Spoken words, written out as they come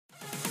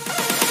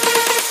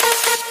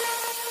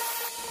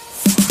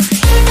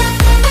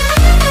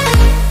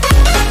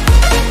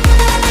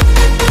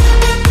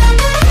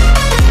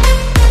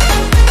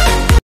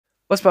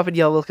What's poppin',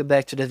 y'all? Welcome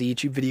back to another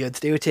YouTube video, and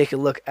today we're taking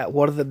a look at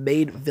one of the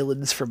main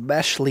villains from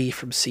Mashle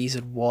from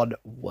Season 1,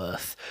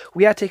 Wirth.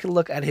 We are taking a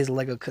look at his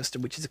LEGO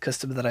custom, which is a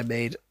custom that I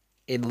made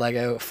in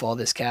LEGO for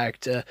this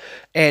character.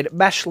 And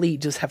Mashle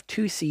does have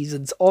 2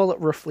 seasons, all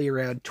at roughly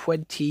around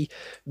 20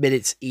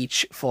 minutes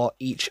each for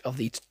each of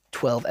the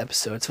 12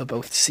 episodes for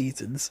both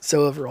seasons.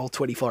 So overall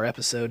 24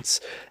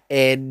 episodes.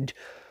 And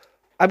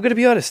I'm going to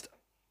be honest,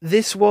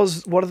 this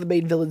was one of the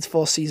main villains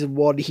for Season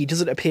 1. He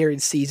doesn't appear in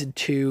Season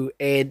 2,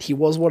 and he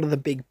was one of the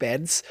big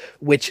beds,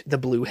 which the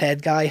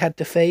blue-haired guy had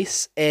to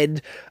face,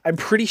 and I'm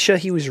pretty sure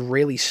he was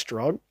really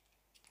strong,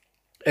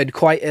 and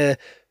quite a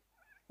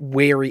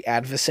wary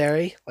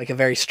adversary, like a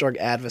very strong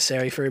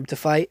adversary for him to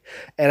fight,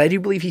 and I do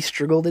believe he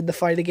struggled in the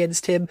fight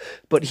against him,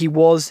 but he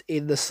was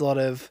in the sort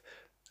of,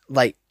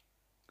 like,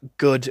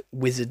 good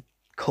wizard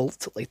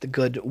cult, like the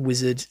good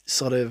wizard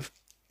sort of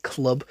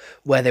club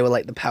where they were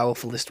like the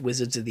powerfulest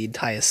wizards in the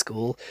entire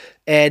school.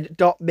 And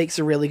Dot makes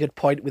a really good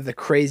point with the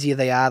crazier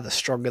they are, the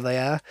stronger they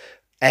are.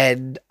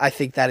 And I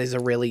think that is a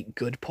really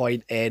good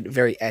point and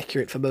very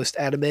accurate for most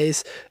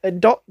animes.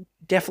 And Dot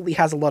definitely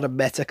has a lot of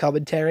meta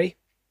commentary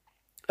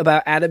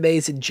about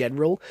animes in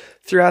general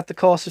throughout the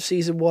course of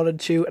season 1 and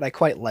 2, and I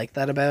quite like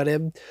that about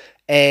him.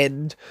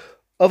 And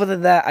other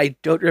than that, I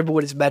don't remember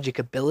what his magic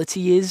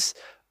ability is.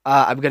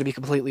 I'm going to be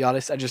completely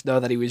honest, I just know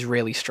that he was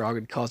really strong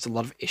and caused a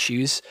lot of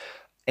issues.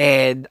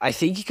 And I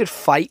think he could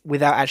fight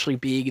without actually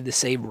being in the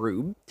same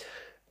room.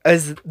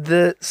 As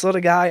the sort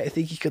of guy, I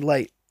think he could,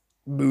 like,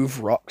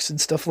 move rocks and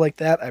stuff like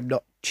that. I'm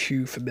not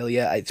too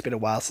familiar. It's been a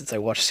while since I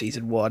watched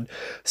Season 1.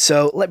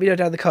 So let me know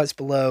down in the comments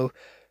below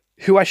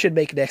who I should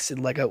make next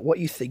in LEGO, what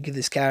you think of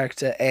this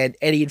character, and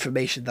any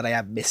information that I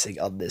am missing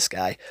on this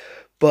guy.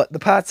 But the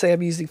parts I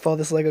am using for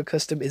this LEGO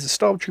custom is a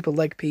Stormtrooper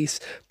leg piece,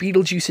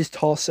 Beetlejuice's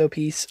torso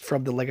piece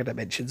from the LEGO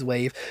Dimensions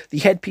wave, the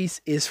headpiece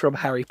is from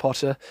Harry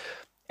Potter,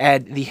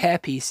 and the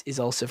hairpiece is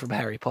also from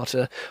Harry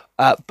Potter,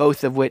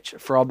 both of which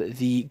from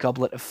the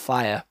Goblet of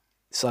Fire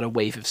sort of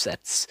wave of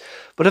sets.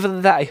 But other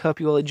than that, I hope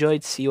you all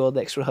enjoyed. See you all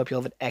next one. I hope you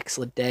all have an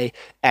excellent day,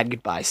 and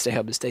goodbye. Stay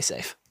home and stay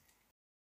safe.